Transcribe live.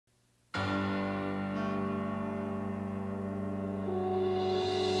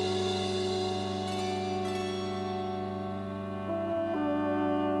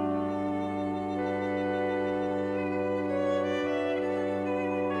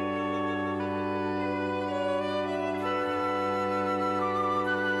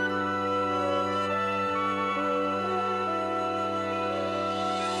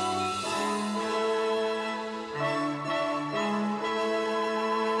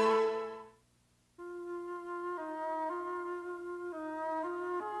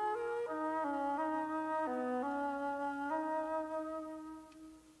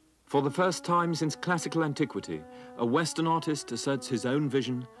For the first time since classical antiquity, a Western artist asserts his own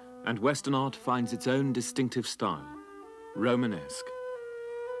vision, and Western art finds its own distinctive style, Romanesque.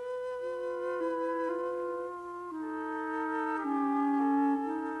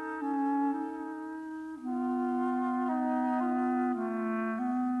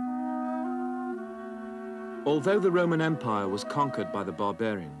 Although the Roman Empire was conquered by the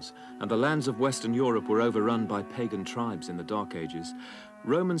barbarians and the lands of Western Europe were overrun by pagan tribes in the Dark Ages,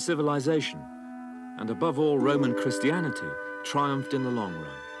 Roman civilization, and above all Roman Christianity, triumphed in the long run.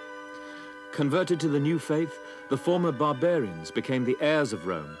 Converted to the new faith, the former barbarians became the heirs of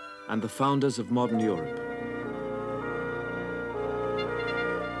Rome and the founders of modern Europe.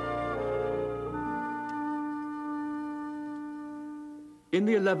 In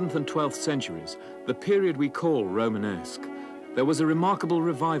the 11th and 12th centuries, the period we call Romanesque, there was a remarkable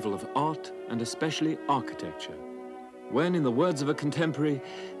revival of art and especially architecture, when, in the words of a contemporary,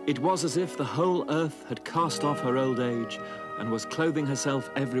 it was as if the whole earth had cast off her old age and was clothing herself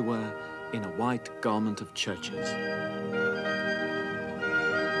everywhere in a white garment of churches.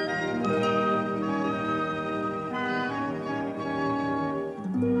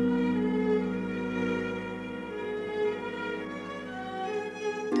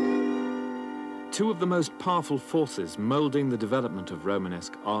 Two of the most powerful forces moulding the development of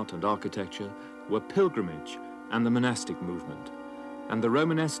Romanesque art and architecture were pilgrimage and the monastic movement. And the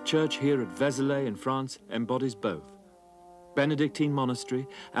Romanesque church here at Vézelay in France embodies both. Benedictine monastery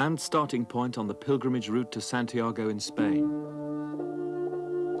and starting point on the pilgrimage route to Santiago in Spain.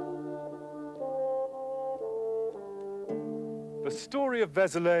 The story of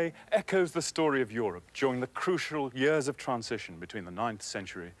Vézelay echoes the story of Europe during the crucial years of transition between the 9th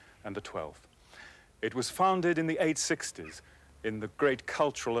century and the 12th. It was founded in the 860s in the great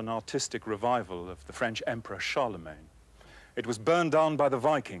cultural and artistic revival of the French Emperor Charlemagne. It was burned down by the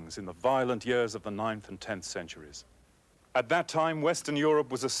Vikings in the violent years of the 9th and 10th centuries. At that time, Western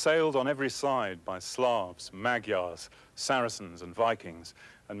Europe was assailed on every side by Slavs, Magyars, Saracens, and Vikings,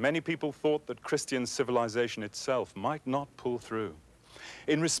 and many people thought that Christian civilization itself might not pull through.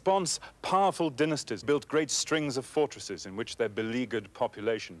 In response, powerful dynasties built great strings of fortresses in which their beleaguered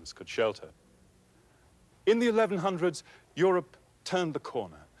populations could shelter. In the 1100s, Europe turned the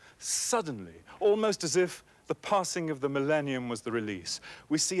corner. Suddenly, almost as if the passing of the millennium was the release,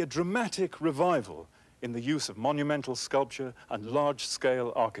 we see a dramatic revival in the use of monumental sculpture and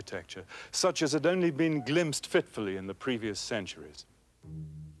large-scale architecture, such as had only been glimpsed fitfully in the previous centuries.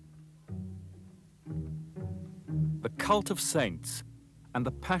 The cult of saints and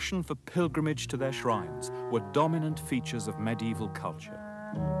the passion for pilgrimage to their shrines were dominant features of medieval culture.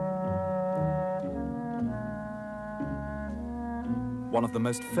 One of the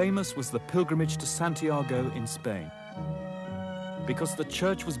most famous was the pilgrimage to Santiago in Spain, because the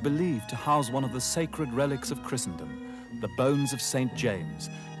church was believed to house one of the sacred relics of Christendom, the bones of St. James,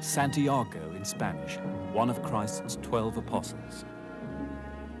 Santiago in Spanish, one of Christ's 12 apostles.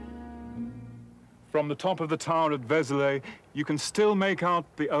 From the top of the tower at Vézelay, you can still make out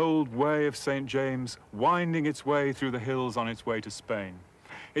the old way of St. James winding its way through the hills on its way to Spain.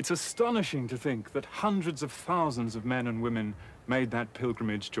 It's astonishing to think that hundreds of thousands of men and women made that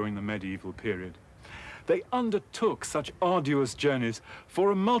pilgrimage during the medieval period. They undertook such arduous journeys for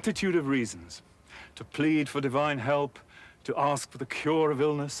a multitude of reasons: to plead for divine help, to ask for the cure of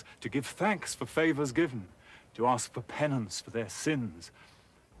illness, to give thanks for favors given, to ask for penance for their sins.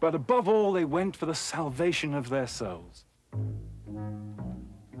 But above all, they went for the salvation of their souls.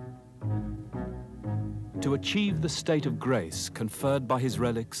 To achieve the state of grace conferred by his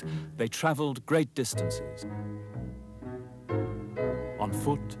relics, they traveled great distances. On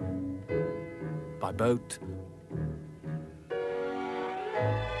foot, by boat,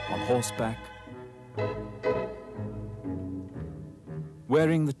 on horseback,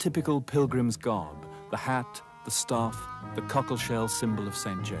 wearing the typical pilgrim's garb, the hat, the staff, the cockleshell symbol of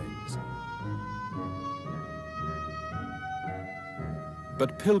St. James.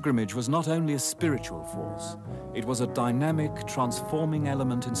 But pilgrimage was not only a spiritual force, it was a dynamic, transforming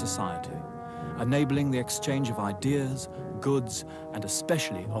element in society, enabling the exchange of ideas, goods, and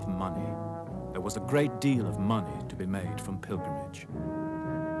especially of money. There was a great deal of money to be made from pilgrimage.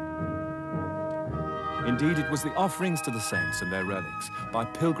 Indeed, it was the offerings to the saints and their relics by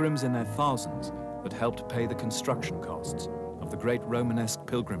pilgrims in their thousands that helped pay the construction costs of the great Romanesque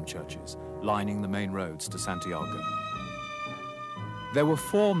pilgrim churches lining the main roads to Santiago. There were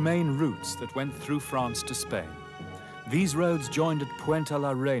 4 main routes that went through France to Spain. These roads joined at Puente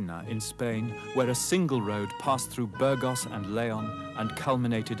la Reina in Spain, where a single road passed through Burgos and León and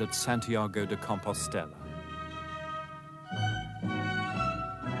culminated at Santiago de Compostela.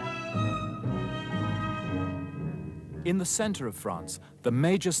 In the center of France, the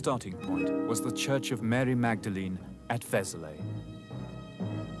major starting point was the Church of Mary Magdalene at Vézelay.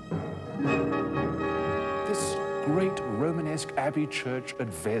 This great Romanesque abbey church at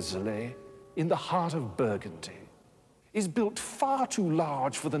Vézelay, in the heart of Burgundy, is built far too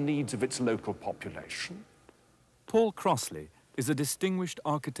large for the needs of its local population. Paul Crossley is a distinguished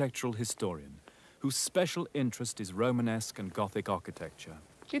architectural historian whose special interest is Romanesque and Gothic architecture.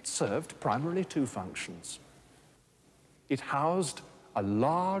 It served primarily two functions. It housed a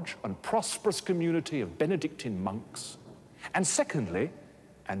large and prosperous community of Benedictine monks. And secondly,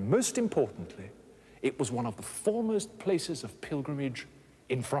 and most importantly, it was one of the foremost places of pilgrimage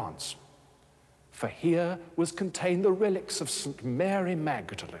in France. For here was contained the relics of St. Mary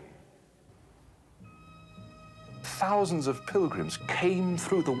Magdalene. Thousands of pilgrims came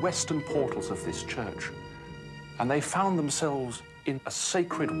through the western portals of this church, and they found themselves in a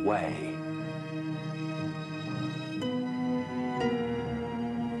sacred way.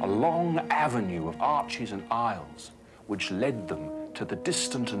 A long avenue of arches and aisles which led them to the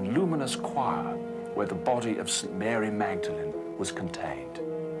distant and luminous choir where the body of St. Mary Magdalene was contained.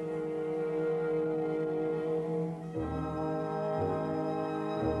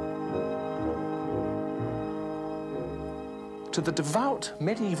 To the devout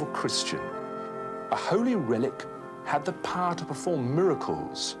medieval Christian, a holy relic had the power to perform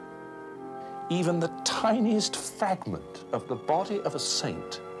miracles. Even the tiniest fragment of the body of a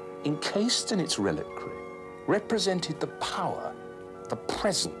saint encased in its reliquary represented the power, the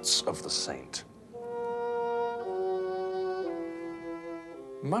presence of the saint.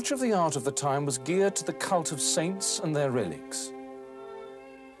 Much of the art of the time was geared to the cult of saints and their relics.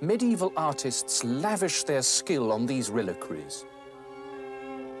 Medieval artists lavished their skill on these reliquaries.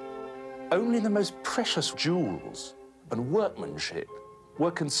 Only the most precious jewels and workmanship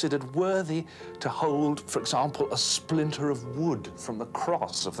were considered worthy to hold, for example, a splinter of wood from the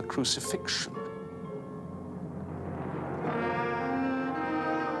cross of the crucifixion,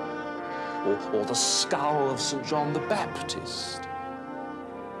 or the skull of St. John the Baptist,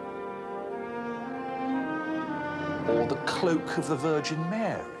 or the cloak of the Virgin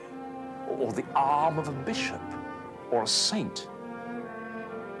Mary, or the arm of a bishop or a saint.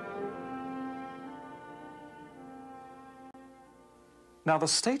 Now, the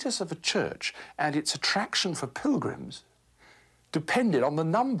status of a church and its attraction for pilgrims depended on the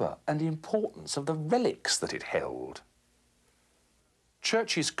number and the importance of the relics that it held.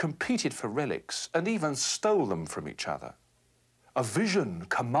 Churches competed for relics and even stole them from each other. A vision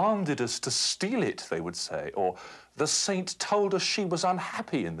commanded us to steal it, they would say, or the saint told us she was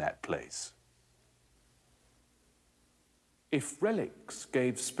unhappy in that place. If relics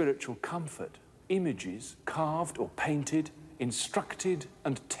gave spiritual comfort, images carved or painted instructed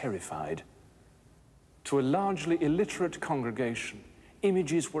and terrified. To a largely illiterate congregation,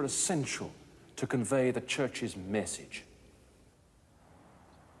 images were essential to convey the church's message.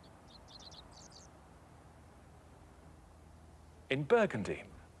 In Burgundy,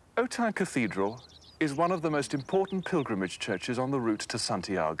 Autun Cathedral is one of the most important pilgrimage churches on the route to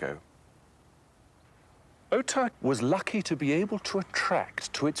Santiago. Autun was lucky to be able to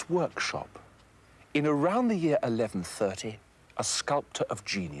attract to its workshop, in around the year 1130, a sculptor of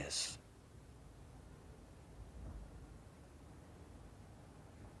genius.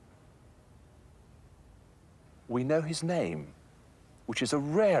 We know his name, which is a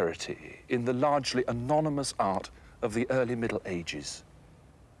rarity in the largely anonymous art of the early Middle Ages.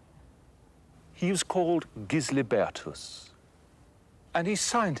 He was called Gislibertus, and he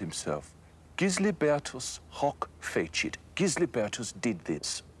signed himself, Gislibertus hoc fecit. Gislibertus did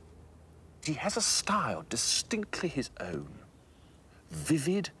this. He has a style distinctly his own,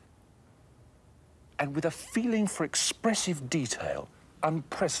 vivid, and with a feeling for expressive detail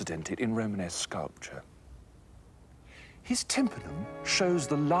unprecedented in Romanesque sculpture. His tympanum shows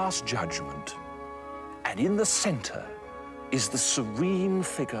the Last Judgment, and in the center is the serene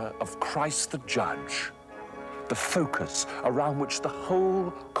figure of Christ the Judge, the focus around which the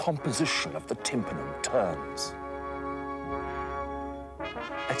whole composition of the tympanum turns.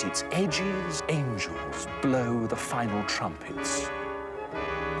 At its edges, angels blow the final trumpets.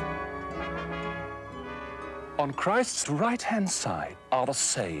 On Christ's right-hand side are the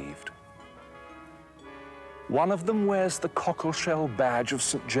saved. One of them wears the cockleshell badge of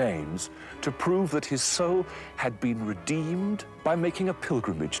St. James to prove that his soul had been redeemed by making a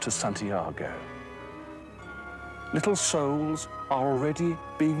pilgrimage to Santiago. Little souls are already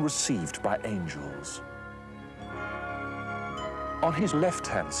being received by angels. On his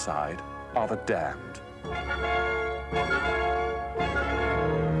left-hand side are the damned.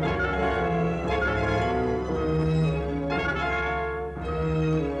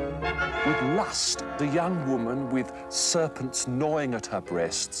 With lust, the young woman with serpents gnawing at her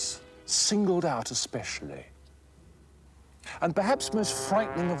breasts, singled out especially. And perhaps most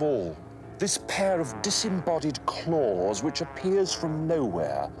frightening of all, this pair of disembodied claws which appears from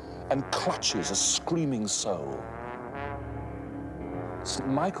nowhere and clutches a screaming soul. St.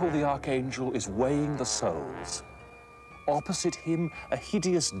 Michael the Archangel is weighing the souls. Opposite him, a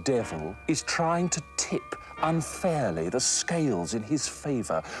hideous devil is trying to tip unfairly the scales in his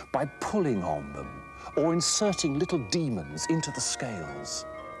favor by pulling on them or inserting little demons into the scales.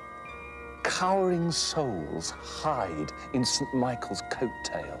 Cowering souls hide in St. Michael's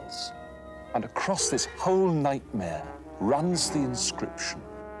coattails. And across this whole nightmare runs the inscription,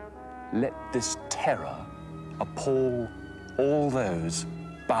 "Let this terror appall all those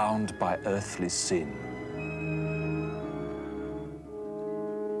bound by earthly sin."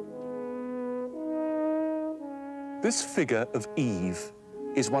 This figure of Eve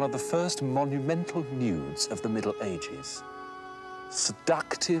is one of the first monumental nudes of the Middle Ages.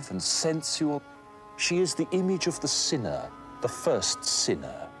 Seductive and sensual, she is the image of the sinner, the first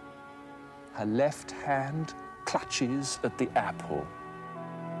sinner. Her left hand clutches at the apple.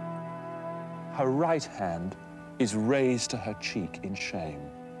 Her right hand is raised to her cheek in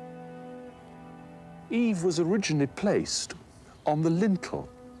shame. Eve was originally placed on the lintel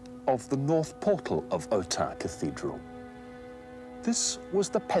of the north portal of Autun Cathedral. This was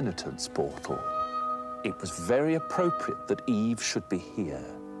the penitence portal. It was very appropriate that Eve should be here.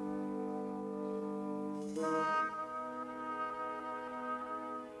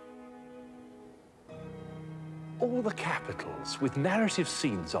 All the capitals with narrative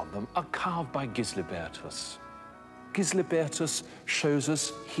scenes on them are carved by Gislibertus. Gislibertus shows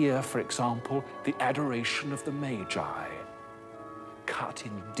us here, for example, the adoration of the Magi, cut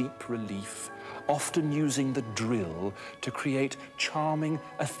in deep relief, often using the drill to create charming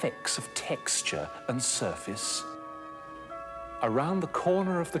effects of texture and surface. Around the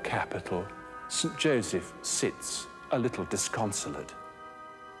corner of the capital, St. Joseph sits a little disconsolate.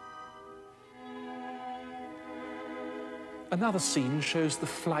 Another scene shows the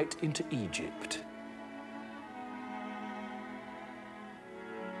flight into Egypt.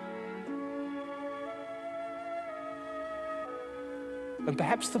 And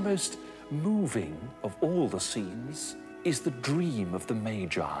perhaps the most moving of all the scenes is the dream of the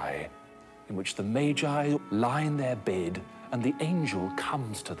Magi, in which the Magi lie in their bed and the angel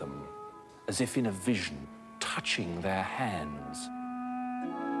comes to them, as if in a vision, touching their hands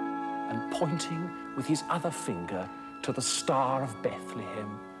and pointing with his other finger to the Star of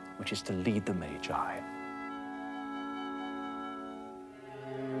Bethlehem, which is to lead the Magi.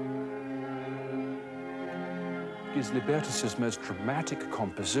 Gislibertus's most dramatic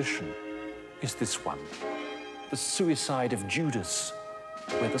composition is this one, the Suicide of Judas,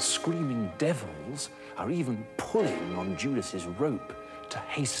 where the screaming devils are even pulling on Judas's rope to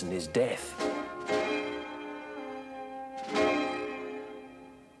hasten his death.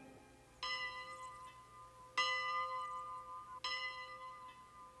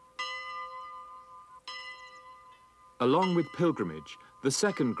 Along with pilgrimage, the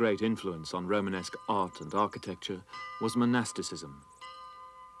second great influence on Romanesque art and architecture was monasticism.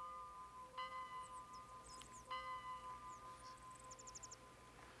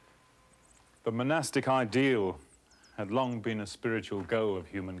 The monastic ideal had long been a spiritual goal of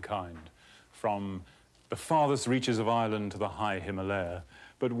humankind, from the farthest reaches of Ireland to the high Himalaya.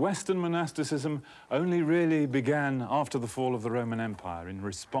 But Western monasticism only really began after the fall of the Roman Empire in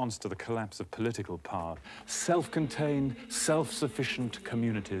response to the collapse of political power. Self-contained, self-sufficient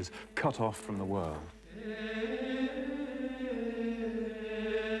communities cut off from the world.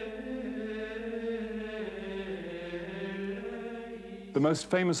 The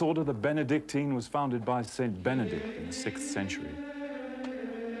most famous order, the Benedictine, was founded by Saint Benedict in the 6th century.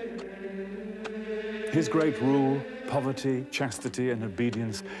 His great rule, poverty, chastity, and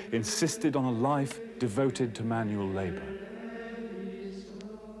obedience, insisted on a life devoted to manual labor,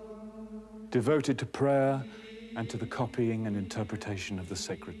 devoted to prayer and to the copying and interpretation of the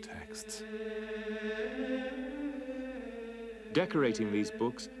sacred texts. Decorating these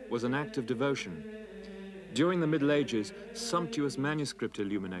books was an act of devotion. During the Middle Ages, sumptuous manuscript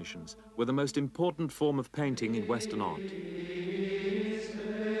illuminations were the most important form of painting in Western art.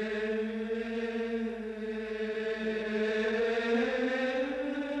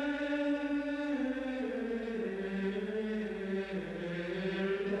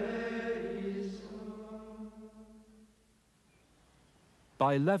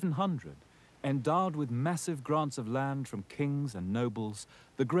 By 1100, endowed with massive grants of land from kings and nobles,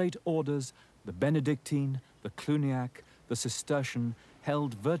 the great orders, the Benedictine, the Cluniac, the Cistercian,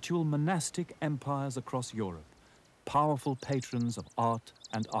 held virtual monastic empires across Europe, powerful patrons of art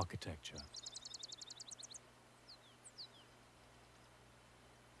and architecture.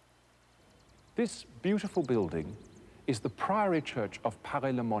 This beautiful building is the Priory Church of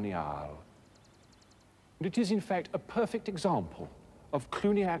Paray-le-Monial. It is, in fact, a perfect example of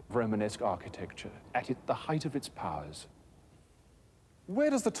Cluniac Romanesque architecture at the height of its powers. Where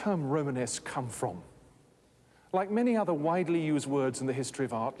does the term Romanesque come from? Like many other widely used words in the history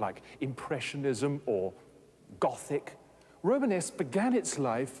of art, like Impressionism or Gothic, Romanesque began its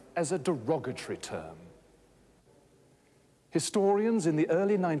life as a derogatory term. Historians in the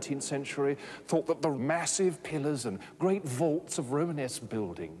early 19th century thought that the massive pillars and great vaults of Romanesque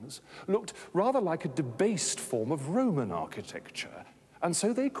buildings looked rather like a debased form of Roman architecture, and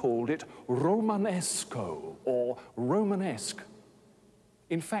so they called it Romanesco, or Romanesque.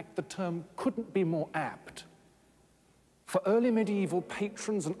 In fact, the term couldn't be more apt. For early medieval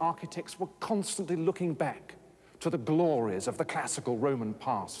patrons and architects were constantly looking back to the glories of the classical Roman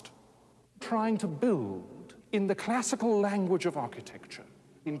past, trying to build in the classical language of architecture,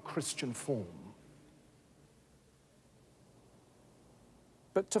 in Christian form.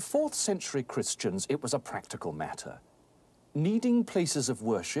 But to 4th century Christians, it was a practical matter. Needing places of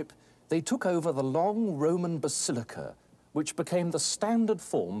worship, they took over the long Roman basilica, which became the standard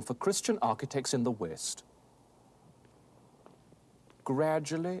form for Christian architects in the West.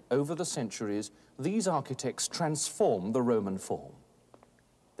 Gradually, over the centuries, these architects transformed the Roman form.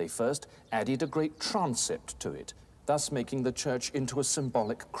 They first added a great transept to it, thus making the church into a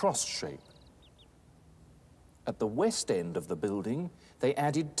symbolic cross shape. At the west end of the building, they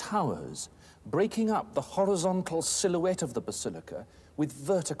added towers, breaking up the horizontal silhouette of the basilica with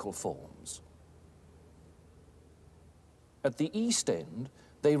vertical forms. At the east end,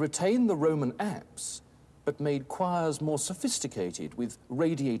 they retained the Roman apse, but made choirs more sophisticated with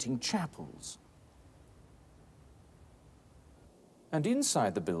radiating chapels. And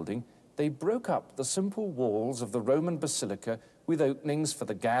inside the building, they broke up the simple walls of the Roman basilica with openings for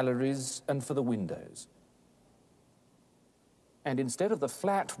the galleries and for the windows. And instead of the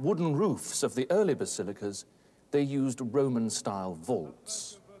flat wooden roofs of the early basilicas, they used Roman-style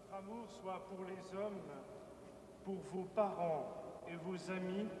vaults.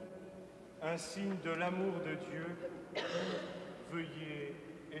 Un signe de l'amour de Dieu, veuillez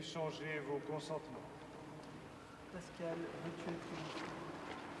échanger vos consentements. Pascal, veux-tu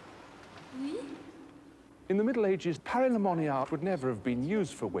Oui? In the Middle Ages, Paray-le-Monial would never have been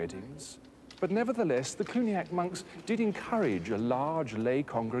used for weddings, but nevertheless, the Cluniac monks did encourage a large lay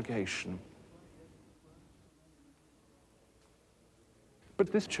congregation.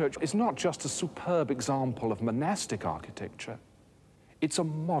 But this church is not just a superb example of monastic architecture. It's a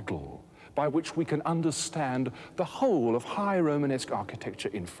model by which we can understand the whole of high Romanesque architecture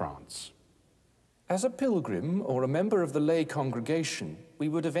in France. As a pilgrim or a member of the lay congregation, we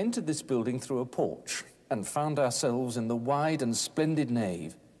would have entered this building through a porch and found ourselves in the wide and splendid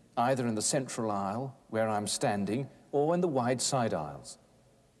nave, either in the central aisle, where I'm standing, or in the wide side aisles.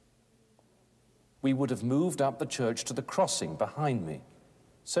 We would have moved up the church to the crossing behind me,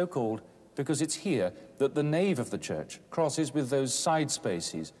 so called because it's here that the nave of the church crosses with those side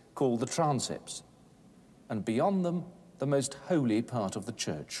spaces called the transepts, and beyond them, the most holy part of the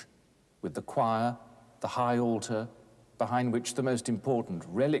church, with the choir, the high altar, behind which the most important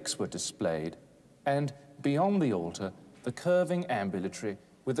relics were displayed, and beyond the altar, the curving ambulatory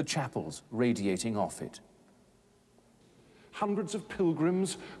with the chapels radiating off it. Hundreds of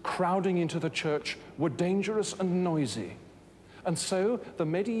pilgrims crowding into the church were dangerous and noisy, and so the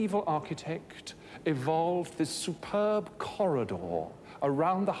medieval architect evolved this superb corridor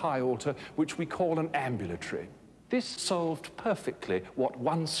around the high altar, which we call an ambulatory. This solved perfectly what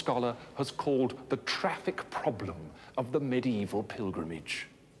one scholar has called the traffic problem of the medieval pilgrimage.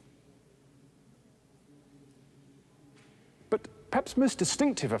 But perhaps most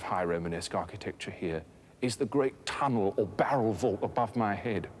distinctive of high Romanesque architecture here is the great tunnel or barrel vault above my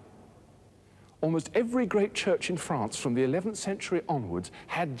head. Almost every great church in France from the 11th century onwards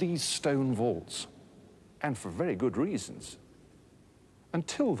had these stone vaults, and for very good reasons.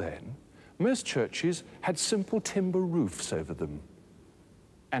 Until then, most churches had simple timber roofs over them.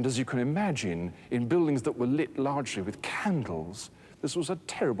 And as you can imagine, in buildings that were lit largely with candles, this was a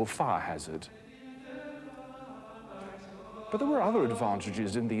terrible fire hazard. But there were other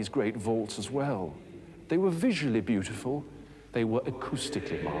advantages in these great vaults as well. They were visually beautiful, they were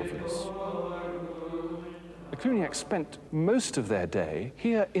acoustically marvelous. The Cluniacs spent most of their day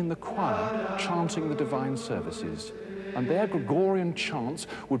here in the choir chanting the divine services, and their Gregorian chants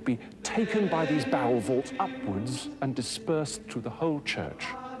would be taken by these barrel vaults upwards and dispersed through the whole church.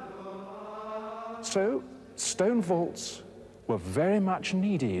 So, stone vaults were very much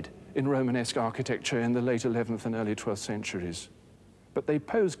needed in Romanesque architecture in the late 11th and early 12th centuries. But they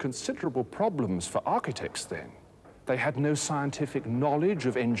posed considerable problems for architects then. They had no scientific knowledge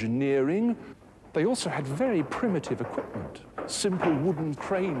of engineering. They also had very primitive equipment, simple wooden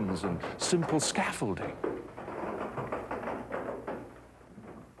cranes and simple scaffolding.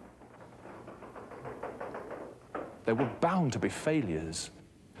 There were bound to be failures.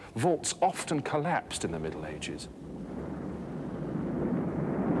 Vaults often collapsed in the Middle Ages.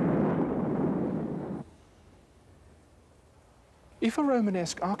 If a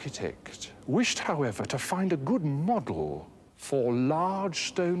Romanesque architect wished, however, to find a good model for large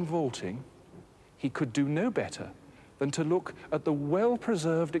stone vaulting, he could do no better than to look at the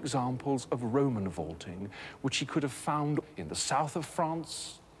well-preserved examples of Roman vaulting, which he could have found in the south of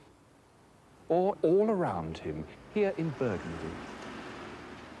France or all around him, here in Burgundy.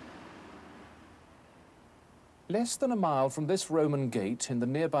 Less than a mile from this Roman gate in the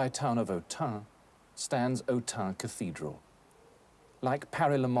nearby town of Autun stands Autun Cathedral. Like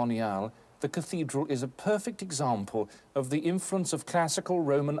Paris-le-Monial, the cathedral is a perfect example of the influence of classical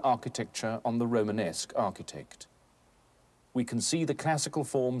Roman architecture on the Romanesque architect. We can see the classical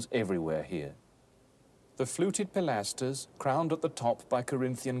forms everywhere here. The fluted pilasters crowned at the top by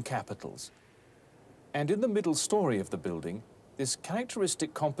Corinthian capitals. And in the middle story of the building, this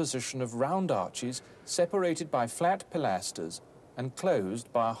characteristic composition of round arches separated by flat pilasters and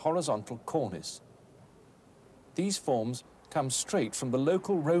closed by a horizontal cornice. These forms come straight from the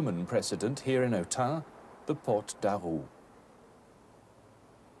local Roman precedent here in Autun, the Porte d'Arroux.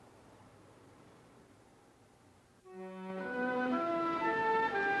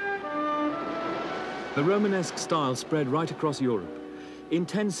 The Romanesque style spread right across Europe. In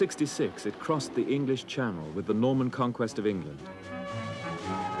 1066, it crossed the English Channel with the Norman conquest of England.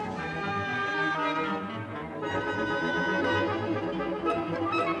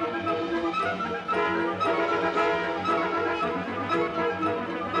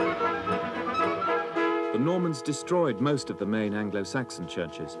 The Normans destroyed most of the main Anglo-Saxon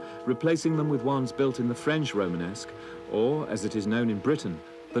churches, replacing them with ones built in the French Romanesque, or, as it is known in Britain,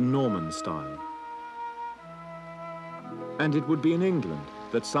 the Norman style. And it would be in England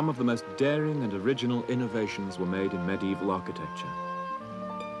that some of the most daring and original innovations were made in medieval architecture.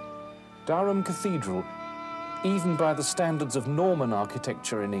 Durham Cathedral, even by the standards of Norman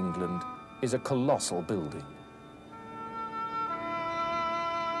architecture in England, is a colossal building.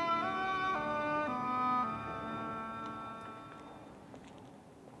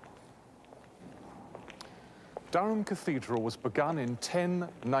 Durham Cathedral was begun in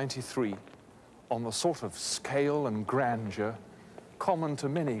 1093 on the sort of scale and grandeur common to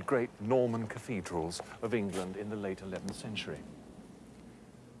many great Norman cathedrals of England in the late 11th century.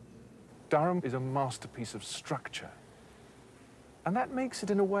 Durham is a masterpiece of structure, and that makes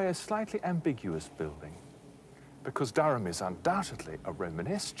it in a way a slightly ambiguous building, because Durham is undoubtedly a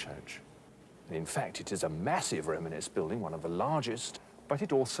Romanesque church. And in fact, it is a massive Romanesque building, one of the largest, but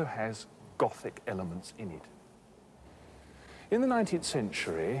it also has Gothic elements in it. In the 19th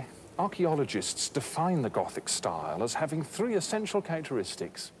century, archaeologists define the Gothic style as having three essential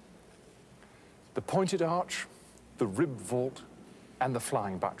characteristics: the pointed arch, the rib vault, and the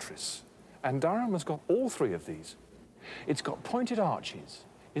flying buttress. And Durham has got all three of these. It's got pointed arches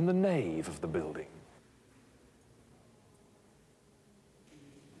in the nave of the building.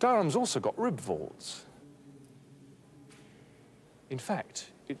 Durham's also got rib vaults. In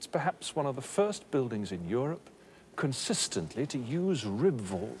fact, it's perhaps one of the first buildings in Europe consistently to use rib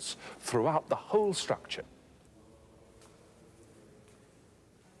vaults throughout the whole structure.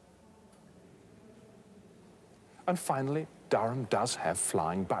 And finally, Durham does have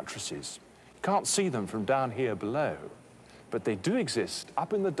flying buttresses. You can't see them from down here below, but they do exist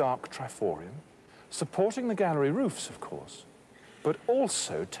up in the dark triforium, supporting the gallery roofs, of course, but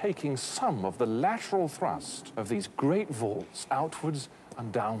also taking some of the lateral thrust of these great vaults outwards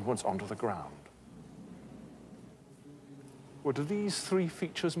and downwards onto the ground. Well, do these three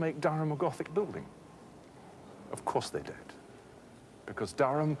features make Durham a Gothic building? Of course they don't. Because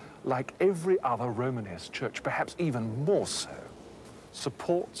Durham, like every other Romanesque church, perhaps even more so,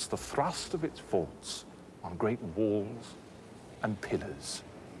 supports the thrust of its vaults on great walls and pillars.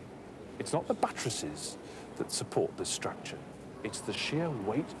 It's not the buttresses that support this structure. It's the sheer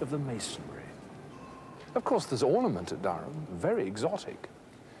weight of the masonry. Of course, there's ornament at Durham, very exotic.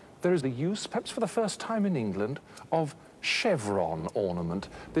 There is the use, perhaps for the first time in England, of chevron ornament,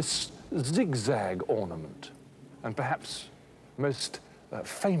 this zigzag ornament. and perhaps most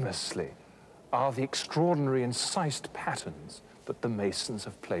famously are the extraordinary incised patterns that the masons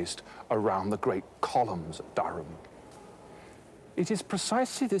have placed around the great columns at Durham. It is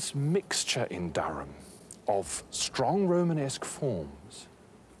precisely this mixture in Durham of strong Romanesque forms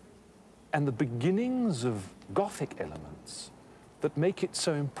and the beginnings of Gothic elements that make it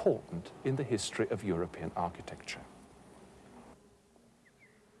so important in the history of European architecture.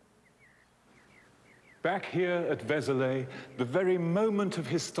 Back here at Vézelay, the very moment of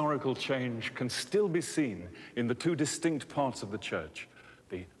historical change can still be seen in the two distinct parts of the church,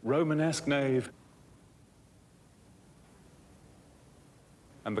 the Romanesque nave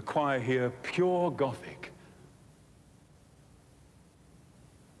and the choir here, pure Gothic.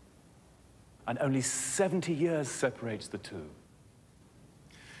 And only 70 years separates the two.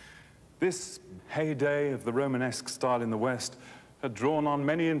 This heyday of the Romanesque style in the West had drawn on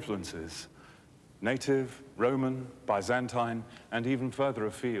many influences: native, Roman, Byzantine, and even further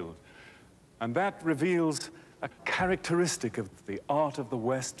afield. And that reveals a characteristic of the art of the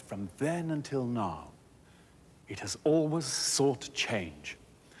West from then until now. It has always sought change.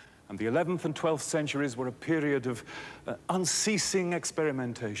 And the 11th and 12th centuries were a period of unceasing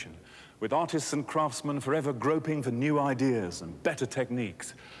experimentation, with artists and craftsmen forever groping for new ideas and better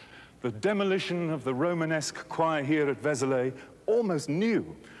techniques. The demolition of the Romanesque choir here at Vézelay, almost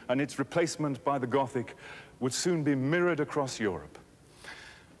new, and its replacement by the Gothic would soon be mirrored across Europe.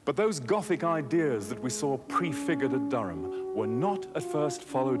 But those Gothic ideas that we saw prefigured at Durham were not at first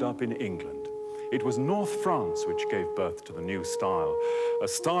followed up in England. It was North France which gave birth to the new style, a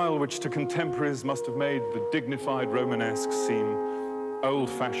style which to contemporaries must have made the dignified Romanesque seem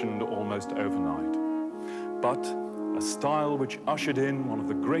old-fashioned almost overnight. But a style which ushered in one of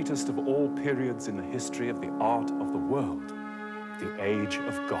the greatest of all periods in the history of the art of the world, the Age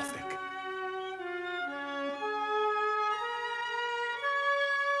of Gothic.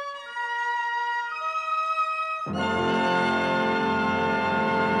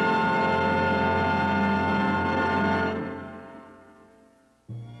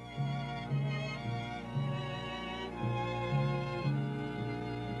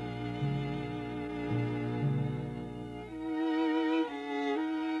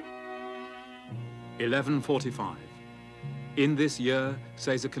 (1145). In this year,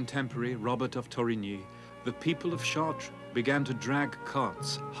 says a contemporary, Robert of Torigny, the people of Chartres began to drag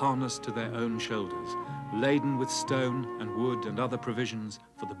carts harnessed to their own shoulders, laden with stone and wood and other provisions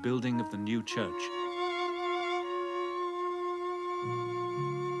for the building of the new church.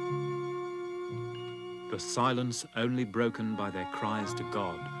 The silence only broken by their cries to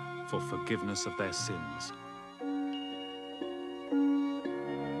God for forgiveness of their sins.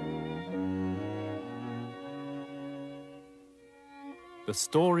 The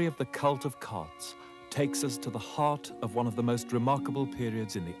story of the cult of carts takes us to the heart of one of the most remarkable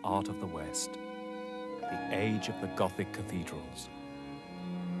periods in the art of the West, the age of the Gothic cathedrals.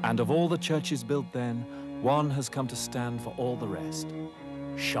 And of all the churches built then, one has come to stand for all the rest: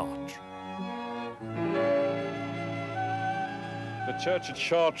 Chartres. The church at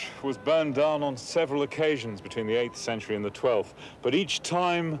Chartres was burned down on several occasions between the 8th century and the 12th, but each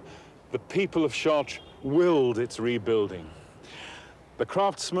time the people of Chartres willed its rebuilding. The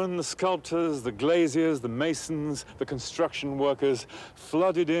craftsmen, the sculptors, the glaziers, the masons, the construction workers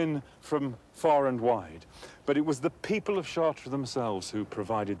flooded in from far and wide. But it was the people of Chartres themselves who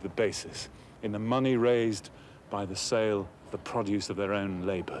provided the basis in the money raised by the sale of the produce of their own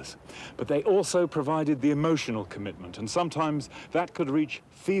labors. But they also provided the emotional commitment, and sometimes that could reach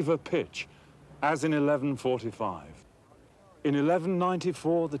fever pitch, as in 1145. In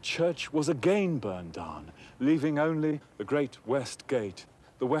 1194, the church was again burned down, leaving only the great west gate,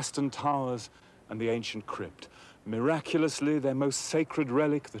 the western towers, and the ancient crypt. Miraculously, their most sacred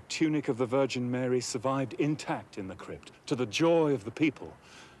relic, the tunic of the Virgin Mary, survived intact in the crypt, to the joy of the people.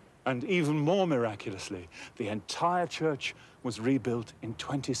 And even more miraculously, the entire church was rebuilt in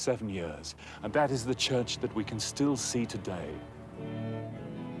 27 years. And that is the church that we can still see today.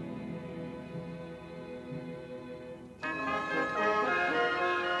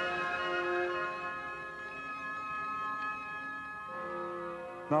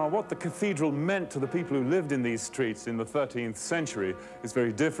 Now, what the cathedral meant to the people who lived in these streets in the 13th century is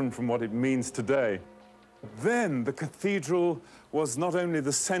very different from what it means today. Then, the cathedral was not only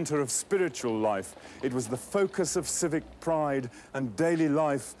the center of spiritual life, it was the focus of civic pride, and daily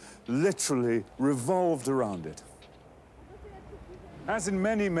life literally revolved around it. As in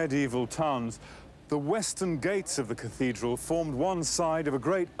many medieval towns, The western gates of the cathedral formed one side of a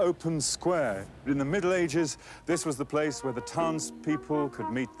great open square. In the Middle Ages, this was the place where the townspeople could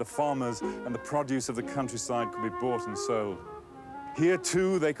meet the farmers and the produce of the countryside could be bought and sold. Here,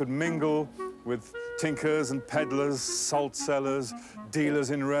 too, they could mingle with tinkers and peddlers, salt sellers,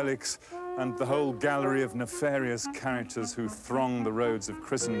 dealers in relics, and the whole gallery of nefarious characters who thronged the roads of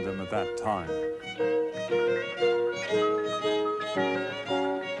Christendom at that time.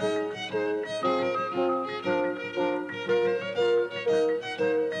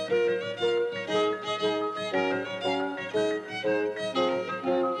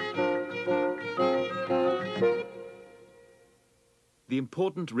 The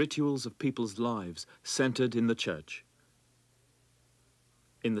important rituals of people's lives centered in the church.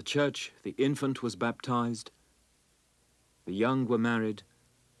 In the church, the infant was baptized, the young were married,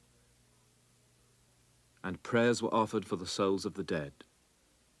 and prayers were offered for the souls of the dead.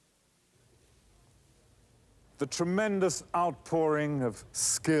 The tremendous outpouring of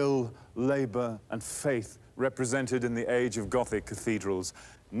skill, labor, and faith represented in the age of Gothic cathedrals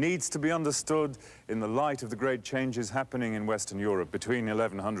needs to be understood in the light of the great changes happening in Western Europe between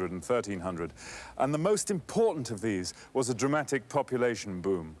 1100 and 1300. And the most important of these was a dramatic population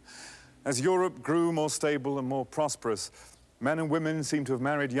boom. As Europe grew more stable and more prosperous, men and women seemed to have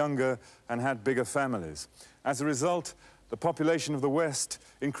married younger and had bigger families. As a result, the population of the West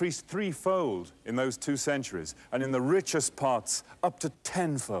increased threefold in those 2 centuries, and in the richest parts, up to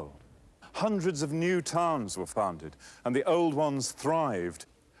tenfold. Hundreds of new towns were founded, and the old ones thrived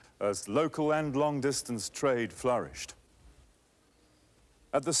as local and long-distance trade flourished.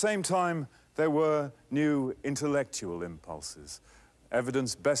 At the same time, there were new intellectual impulses,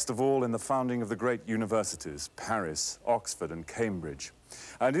 evidenced best of all in the founding of the great universities, Paris, Oxford, and Cambridge.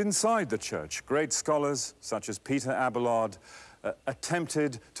 And inside the church, great scholars, such as Peter Abelard,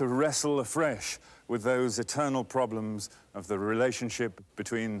 attempted to wrestle afresh with those eternal problems of the relationship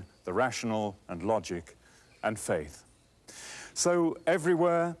between the rational and logic and faith. So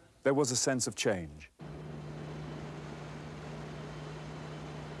everywhere, there was a sense of change.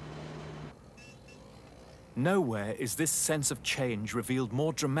 Nowhere is this sense of change revealed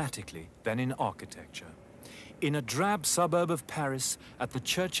more dramatically than in architecture. In a drab suburb of Paris, at the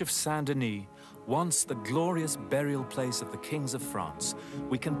Church of Saint-Denis, once the glorious burial place of the kings of France,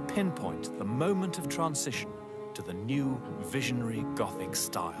 we can pinpoint the moment of transition to the new visionary Gothic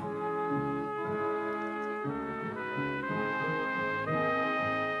style.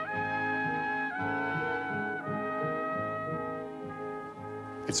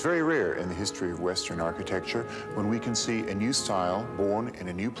 It's very rare in the history of Western architecture when we can see a new style born in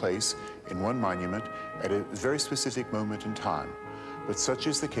a new place in one monument at a very specific moment in time. But such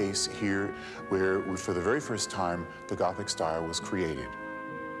is the case here, where for the very first time the Gothic style was created.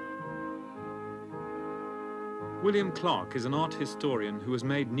 William Clark is an art historian who has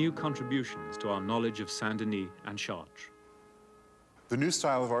made new contributions to our knowledge of Saint-Denis and Chartres. The new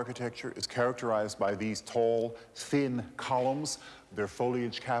style of architecture is characterized by these tall, thin columns, their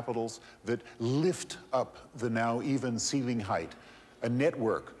foliage capitals that lift up the now even ceiling height, a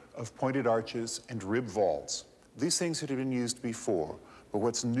network of pointed arches and rib vaults. These things had been used before, but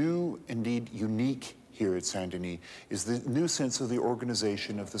what's new, indeed unique here at Saint-Denis, is the new sense of the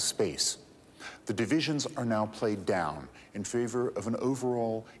organization of the space. The divisions are now played down in favor of an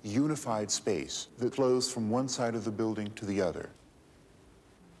overall unified space that flows from one side of the building to the other.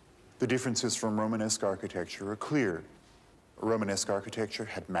 The differences from Romanesque architecture are clear. Romanesque architecture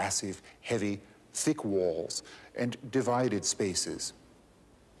had massive, heavy, thick walls and divided spaces.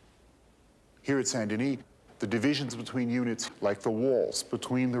 Here at Saint-Denis, the divisions between units, like the walls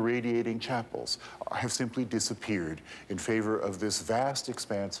between the radiating chapels, have simply disappeared in favor of this vast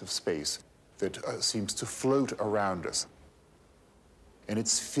expanse of space that seems to float around us. And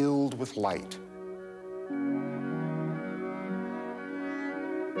it's filled with light.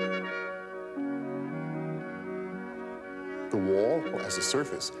 The wall, as a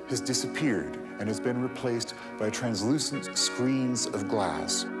surface, has disappeared and has been replaced by translucent screens of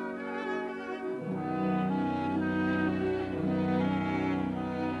glass.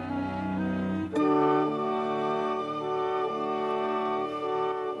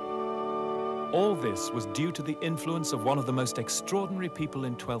 All this was due to the influence of one of the most extraordinary people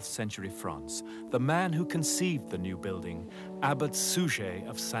in 12th century France, the man who conceived the new building, Abbot Suger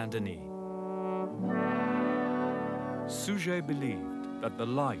of Saint-Denis. Suger believed that the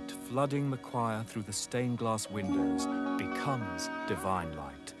light flooding the choir through the stained glass windows becomes divine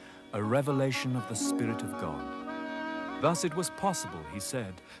light, a revelation of the Spirit of God. Thus it was possible, he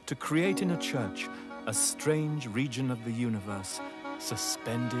said, to create in a church a strange region of the universe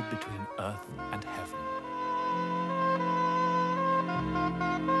suspended between earth and heaven.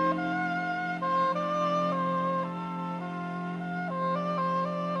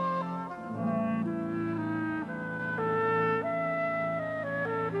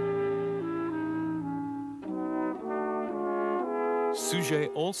 Suger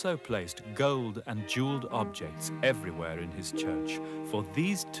also placed gold and jeweled objects everywhere in his church, for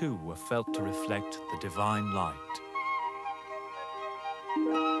these too were felt to reflect the divine light.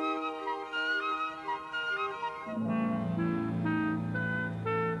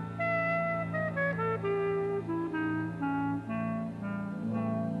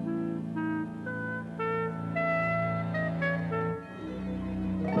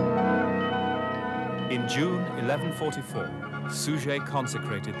 In June 1144, Suger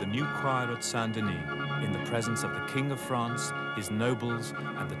consecrated the new choir at Saint-Denis in the presence of the King of France, his nobles,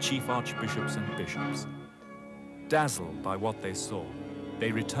 and the chief archbishops and bishops. Dazzled by what they saw,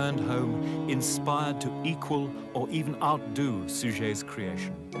 they returned home inspired to equal or even outdo Suger's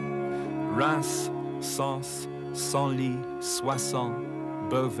creation. Reims, Sens, Senlis, Soissons,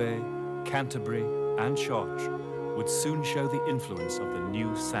 Beauvais, Canterbury, and Chartres would soon show the influence of the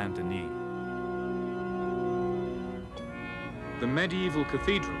new Saint-Denis. The medieval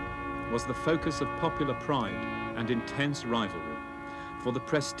cathedral was the focus of popular pride and intense rivalry, for the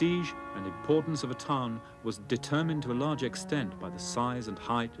prestige and importance of a town was determined to a large extent by the size and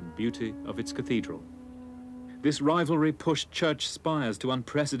height and beauty of its cathedral. This rivalry pushed church spires to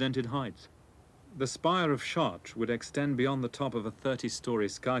unprecedented heights. The spire of Chartres would extend beyond the top of a 30-story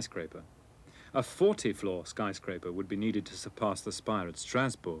skyscraper. A 40-floor skyscraper would be needed to surpass the spire at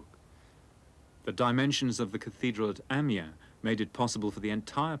Strasbourg. The dimensions of the cathedral at Amiens made it possible for the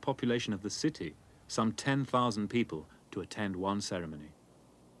entire population of the city, some 10,000 people, to attend one ceremony.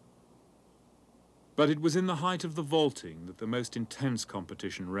 But it was in the height of the vaulting that the most intense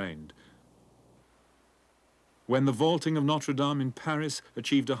competition reigned. When the vaulting of Notre Dame in Paris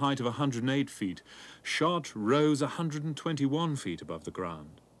achieved a height of 108 feet, Chartres rose 121 feet above the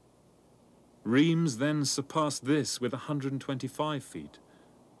ground. Reims then surpassed this with 125 feet.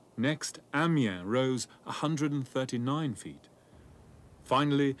 Next, Amiens rose 139 feet.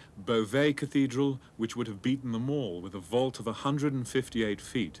 Finally, Beauvais Cathedral, which would have beaten them all with a vault of 158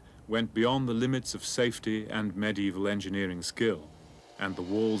 feet, went beyond the limits of safety and medieval engineering skill, and the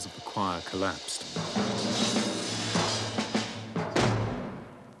walls of the choir collapsed.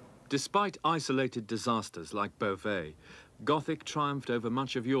 Despite isolated disasters like Beauvais, Gothic triumphed over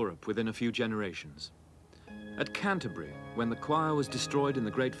much of Europe within a few generations. At Canterbury, when the choir was destroyed in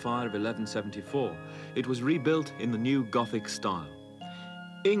the Great Fire of 1174, it was rebuilt in the new Gothic style.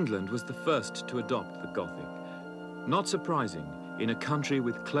 England was the first to adopt the Gothic. Not surprising in a country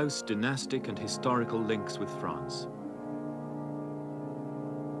with close dynastic and historical links with France.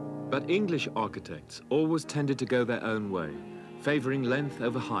 But English architects always tended to go their own way, favoring length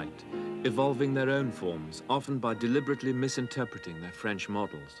over height, evolving their own forms, often by deliberately misinterpreting their French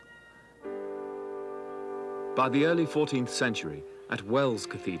models. By the early 14th century, at Wells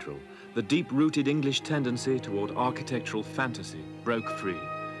Cathedral, the deep-rooted English tendency toward architectural fantasy broke free,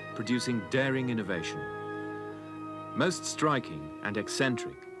 producing daring innovation. Most striking and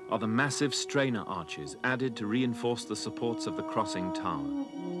eccentric are the massive strainer arches added to reinforce the supports of the crossing tower.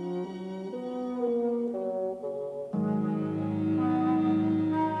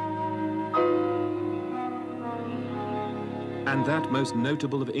 And that most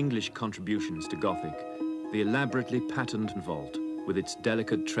notable of English contributions to Gothic, the elaborately patterned vault with its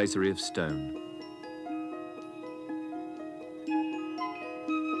delicate tracery of stone.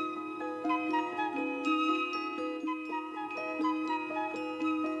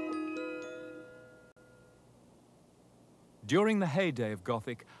 During the heyday of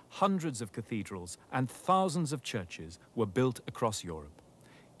Gothic, hundreds of cathedrals and thousands of churches were built across Europe.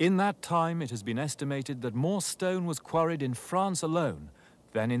 In that time, it has been estimated that more stone was quarried in France alone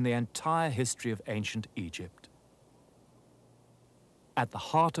than in the entire history of ancient Egypt. At the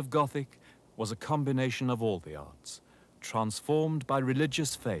heart of Gothic was a combination of all the arts, transformed by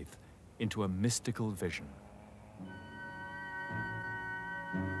religious faith into a mystical vision.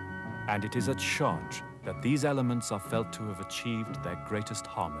 And it is at Chartres that these elements are felt to have achieved their greatest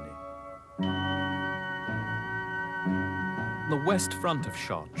harmony. The west front of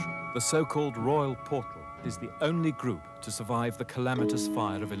Chartres, the so-called Royal Portal, is the only group to survive the calamitous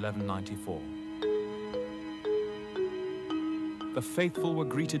fire of 1194. The faithful were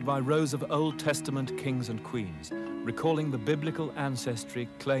greeted by rows of Old Testament kings and queens, recalling the biblical ancestry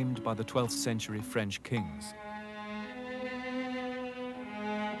claimed by the 12th century French kings.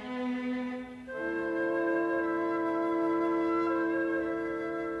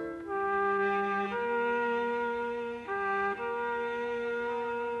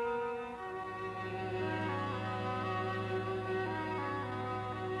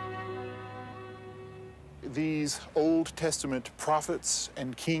 these Old Testament prophets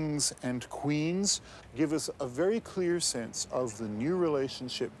and kings and queens give us a very clear sense of the new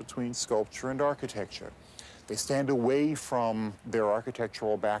relationship between sculpture and architecture. They stand away from their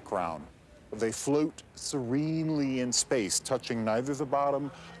architectural background. They float serenely in space, touching neither the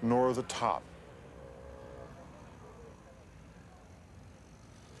bottom nor the top.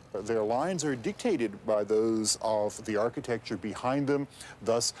 Their lines are dictated by those of the architecture behind them,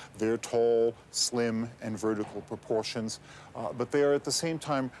 thus their tall, slim, and vertical proportions. But they are at the same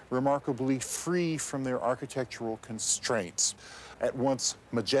time remarkably free from their architectural constraints. At once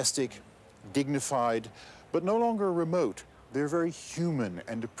majestic, dignified, but no longer remote. They're very human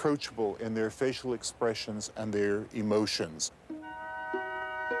and approachable in their facial expressions and their emotions.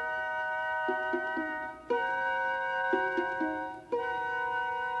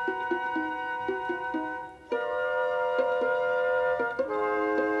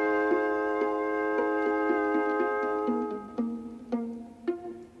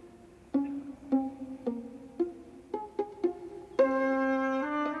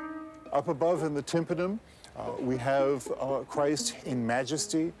 Up above in the tympanum, we have Christ in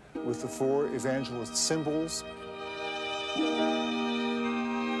majesty with the four evangelist symbols.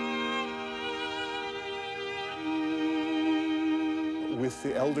 With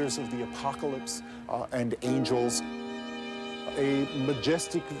the elders of the apocalypse and angels. A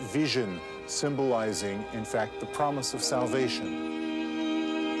majestic vision symbolizing, in fact, the promise of salvation.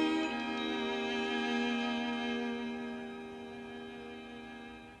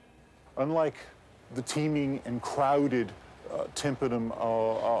 Unlike the teeming and crowded tympanum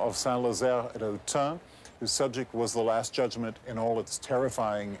of Saint-Lazare at Autun, whose subject was the Last Judgment in all its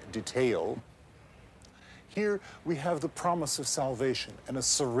terrifying detail, here we have the promise of salvation and a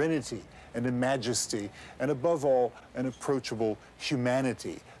serenity and a majesty, and above all, an approachable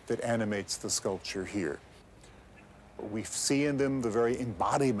humanity that animates the sculpture here. We see in them the very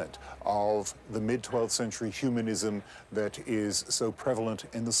embodiment of the mid-12th century humanism that is so prevalent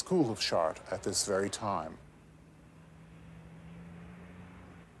in the school of Chartres at this very time.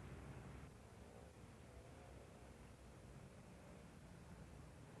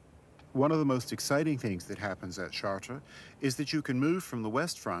 One of the most exciting things that happens at Chartres is that you can move from the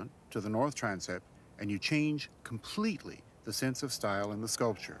west front to the north transept and you change completely the sense of style in the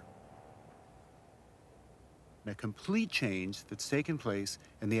sculpture. A complete change that's taken place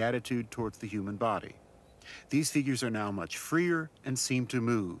in the attitude towards the human body. These figures are now much freer and seem to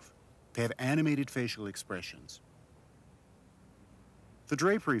move. They have animated facial expressions. The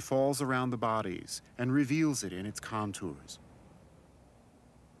drapery falls around the bodies and reveals it in its contours.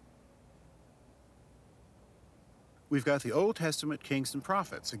 We've got the Old Testament kings and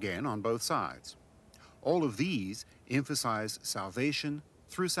prophets again on both sides. All of these emphasize salvation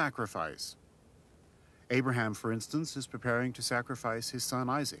through sacrifice. Abraham, for instance, is preparing to sacrifice his son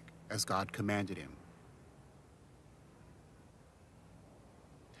Isaac, as God commanded him.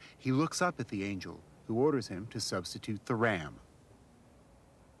 He looks up at the angel, who orders him to substitute the ram.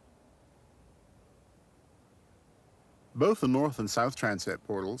 Both the north and south transept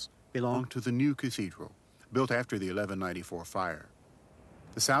portals belong to the new cathedral, built after the 1194 fire.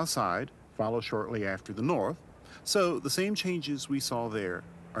 The south side follows shortly after the north, so the same changes we saw there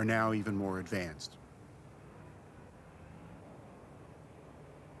are now even more advanced.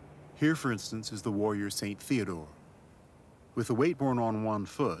 Here, for instance, is the warrior Saint Theodore. With the weight borne on one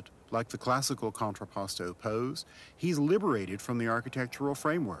foot, like the classical contrapposto pose, he's liberated from the architectural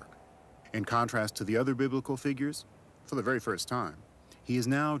framework. In contrast to the other biblical figures, for the very first time, he is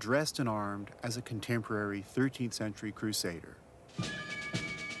now dressed and armed as a contemporary 13th century crusader.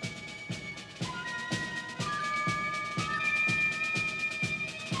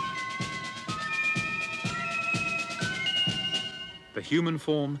 The human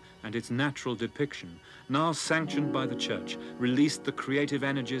form and its natural depiction, now sanctioned by the Church, released the creative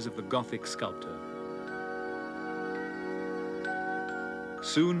energies of the Gothic sculptor.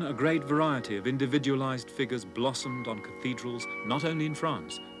 Soon, a great variety of individualized figures blossomed on cathedrals, not only in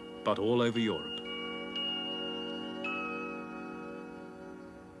France, but all over Europe.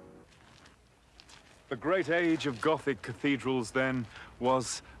 The great age of Gothic cathedrals, then,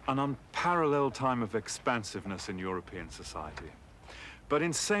 was an unparalleled time of expansiveness in European society. But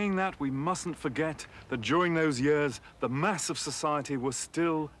in saying that, we mustn't forget that during those years, the mass of society was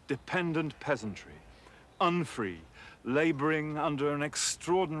still dependent peasantry, unfree, laboring under an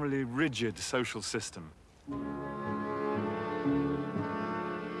extraordinarily rigid social system.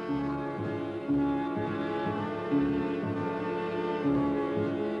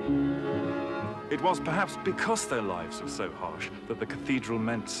 It was perhaps because their lives were so harsh that the cathedral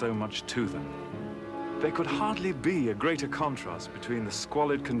meant so much to them. There could hardly be a greater contrast between the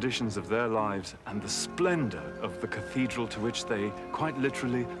squalid conditions of their lives and the splendor of the cathedral to which they quite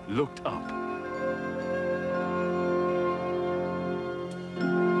literally looked up.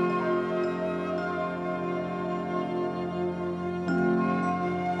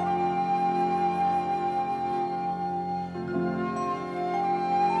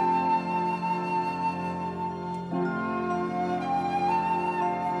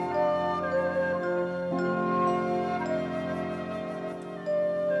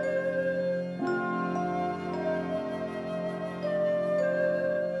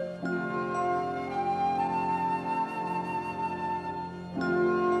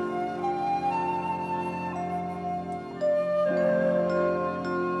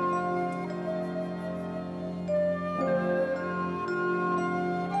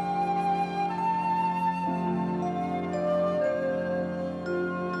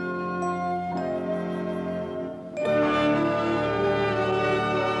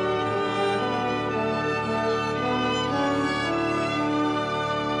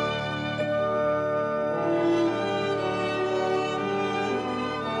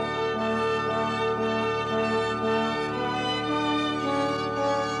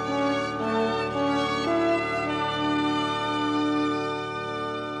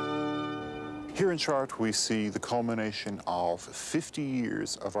 Here in Chartres, we see the culmination of 50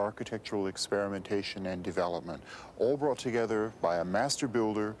 years of architectural experimentation and development, all brought together by a master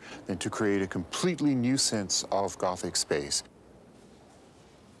builder and to create a completely new sense of Gothic space.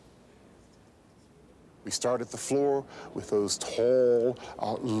 We start at the floor with those tall,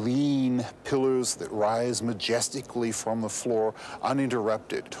 lean pillars that rise majestically from the floor,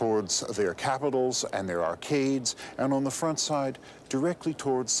 uninterrupted, towards their capitals and their arcades, and on the front side, directly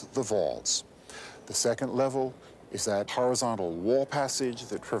towards the vaults. The second level is that horizontal wall passage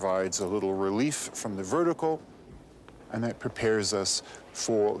that provides a little relief from the vertical, and that prepares us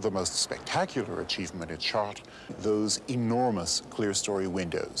for the most spectacular achievement at Chartres, those enormous clerestory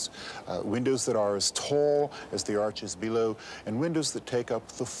windows. Windows that are as tall as the arches below, and windows that take up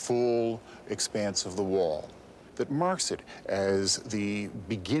the full expanse of the wall. That marks it as the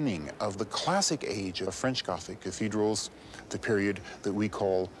beginning of the classic age of French Gothic cathedrals, the period that we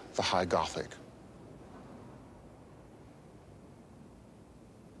call the High Gothic.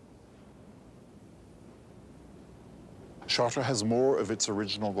 Chartres has more of its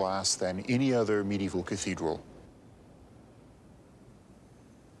original glass than any other medieval cathedral.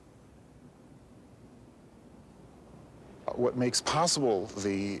 What makes possible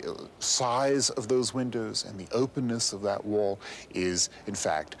the size of those windows and the openness of that wall is, in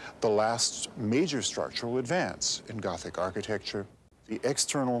fact, the last major structural advance in Gothic architecture. The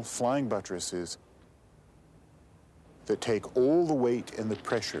external flying buttresses that take all the weight and the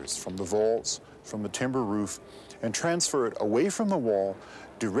pressures from the vaults, from the timber roof, and transfer it away from the wall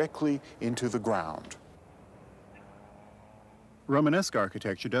directly into the ground. Romanesque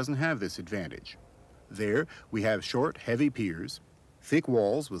architecture doesn't have this advantage. There, we have short, heavy piers, thick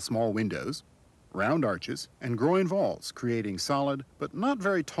walls with small windows, round arches, and groin vaults, creating solid but not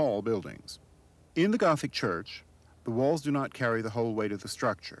very tall buildings. In the Gothic church, the walls do not carry the whole weight of the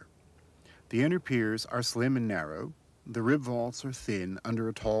structure. The inner piers are slim and narrow. The rib vaults are thin under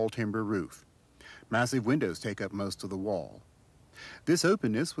a tall timber roof. Massive windows take up most of the wall. This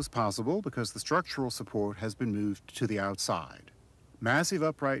openness was possible because the structural support has been moved to the outside. Massive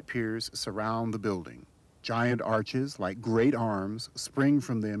upright piers surround the building. Giant arches, like great arms, spring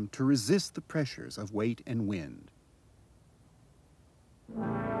from them to resist the pressures of weight and wind.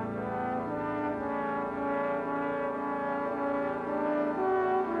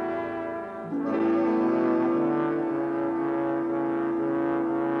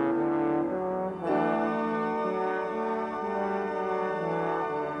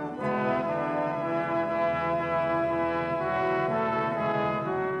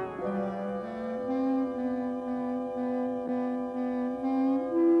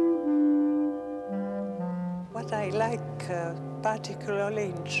 What I like particularly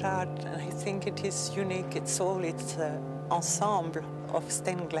in Chartres, and I think it is unique, it's all its ensemble of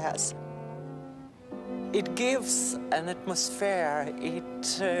stained glass. It gives an atmosphere,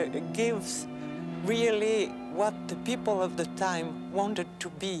 it gives really what the people of the time wanted to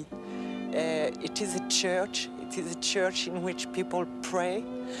be. It is a church in which people pray.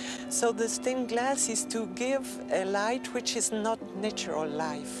 So the stained glass is to give a light which is not natural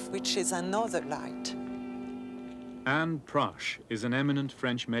light, which is another light. Anne Prache is an eminent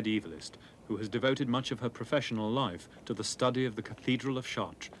French medievalist who has devoted much of her professional life to the study of the Cathedral of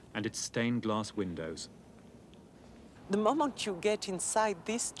Chartres and its stained glass windows. The moment you get inside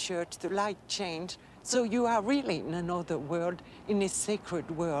this church, the light changes So you are really in another world, in a sacred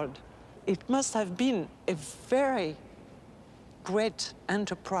world. It must have been a very great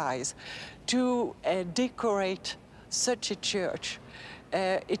enterprise to decorate such a church.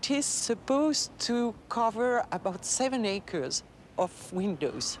 It is supposed to cover about 7 acres of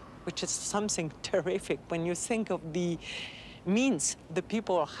windows, which is something terrific when you think of the means the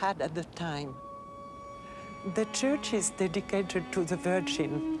people had at the time. The church is dedicated to the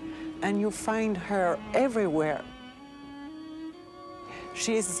Virgin, and you find her everywhere.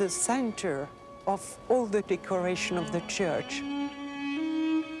 She is the center of all the decoration of the church.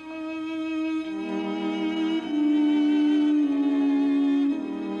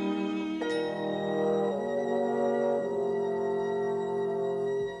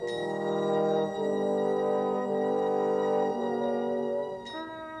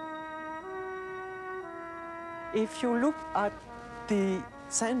 If you look at the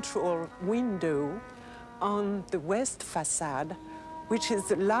central window on the west facade, which is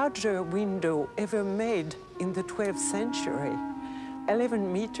the larger window ever made in the 12th century,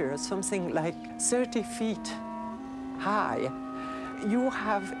 11 meters, something like 30 feet high, you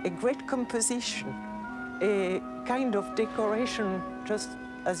have a great composition, a kind of decoration just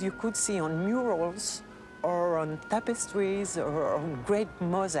as you could see on murals or on tapestries or on great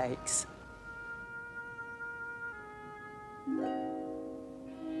mosaics.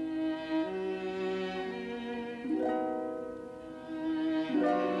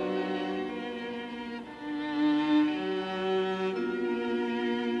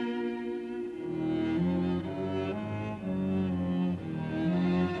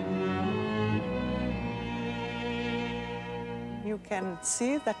 You can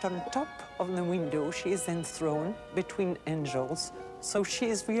see that on top of the window she is enthroned between angels, so she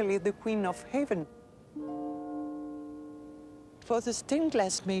is really the Queen of Heaven. For the stained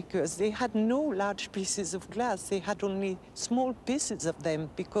glass makers, they had no large pieces of glass. They had only small pieces of them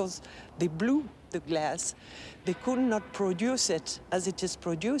because they blew the glass. They could not produce it as it is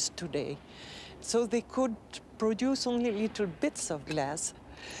produced today. So they could produce only little bits of glass.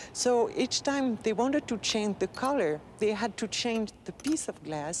 So each time they wanted to change the color, they had to change the piece of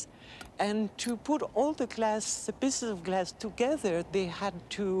glass. And to put all the pieces of glass together, they had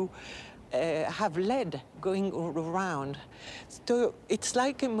to have lead going all around. So it's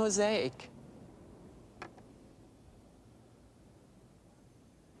like a mosaic.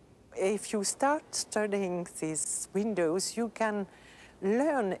 If you start studying these windows, you can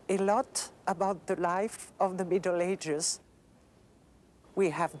learn a lot about the life of the Middle Ages.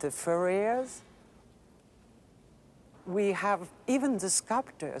 We have the furriers, we have even the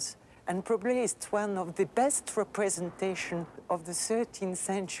sculptors, and probably it's one of the best representations of the 13th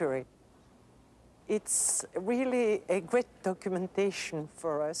century. It's really a great documentation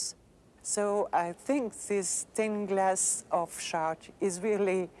for us. So I think this stained glass of Chartres is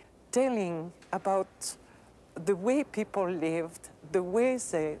really telling about the way people lived, the way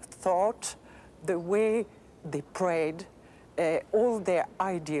they thought, the way they prayed, all their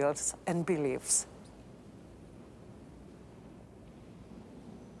ideals and beliefs.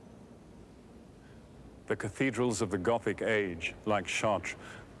 The cathedrals of the Gothic age, like Chartres,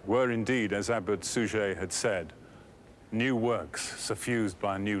 were indeed, as Abbot Suger had said, new works suffused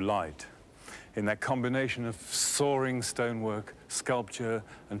by a new light. In their combination of soaring stonework, sculpture,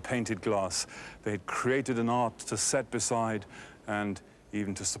 and painted glass, they had created an art to set beside and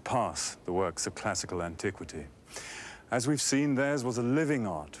even to surpass the works of classical antiquity. As we've seen, theirs was a living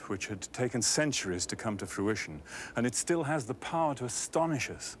art which had taken centuries to come to fruition, and it still has the power to astonish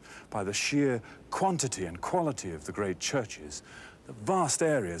us by the sheer quantity and quality of the great churches, the vast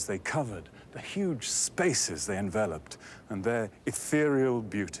areas they covered, the huge spaces they enveloped, and their ethereal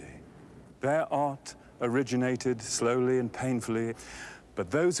beauty. Their art originated slowly and painfully,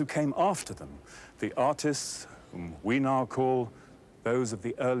 but those who came after them, the artists whom we now call those of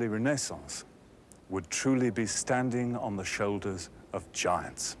the early Renaissance, would truly be standing on the shoulders of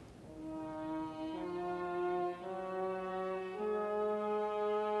giants.